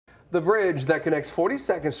The bridge that connects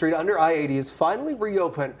 42nd Street under I-80 is finally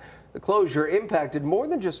reopened. The closure impacted more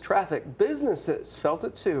than just traffic. Businesses felt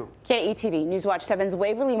it too. KETV News Watch 7's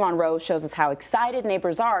Waverly Monroe shows us how excited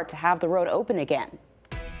neighbors are to have the road open again.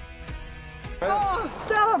 Oh,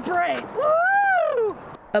 celebrate! Woo!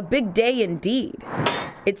 A big day indeed.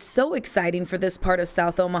 It's so exciting for this part of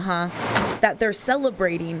South Omaha that they're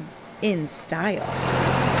celebrating in style.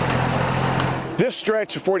 This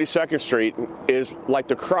stretch of 42nd Street is like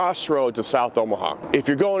the crossroads of South Omaha. If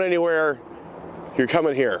you're going anywhere, you're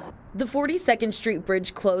coming here. The 42nd Street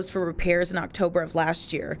Bridge closed for repairs in October of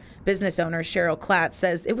last year. Business owner Cheryl Klatt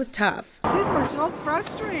says it was tough. People were so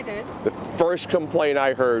frustrated. The first complaint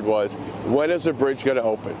I heard was, when is the bridge going to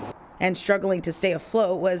open? And struggling to stay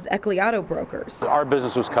afloat was Eckley Auto Brokers. Our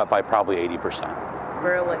business was cut by probably 80%.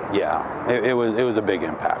 Really? Yeah, it was a big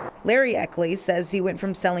impact. Larry Eckley says he went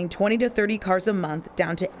from selling 20 to 30 cars a month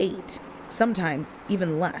down to 8, sometimes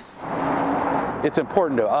even less. It's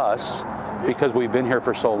important to us because we've been here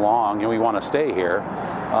for so long and we want to stay here.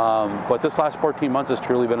 But this last 14 months has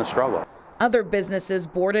truly been a struggle. Other businesses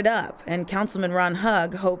boarded up, and Councilman Ron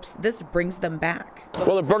Hugg hopes this brings them back.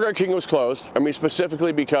 Well, the Burger King was closed. I mean,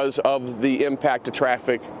 specifically because of the impact to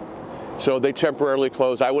traffic. So they temporarily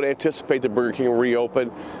closed. I would anticipate the Burger King will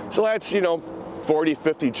reopen. So that's, 40,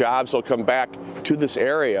 50 jobs will come back to this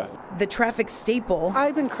area. The traffic staple,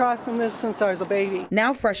 I've been crossing this since I was a baby.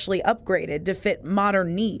 now freshly upgraded to fit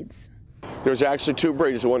modern needs. There's actually two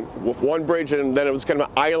bridges, one bridge and then it was kind of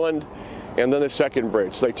an island, and then the second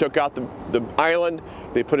bridge. So they took out the island,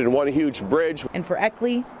 they put in one huge bridge. And for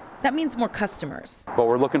Eckley, that means more customers. But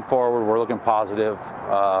we're looking forward, we're looking positive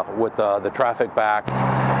with the traffic back.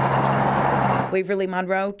 Waverly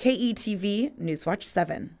Monroe, KETV, Newswatch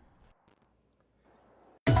 7.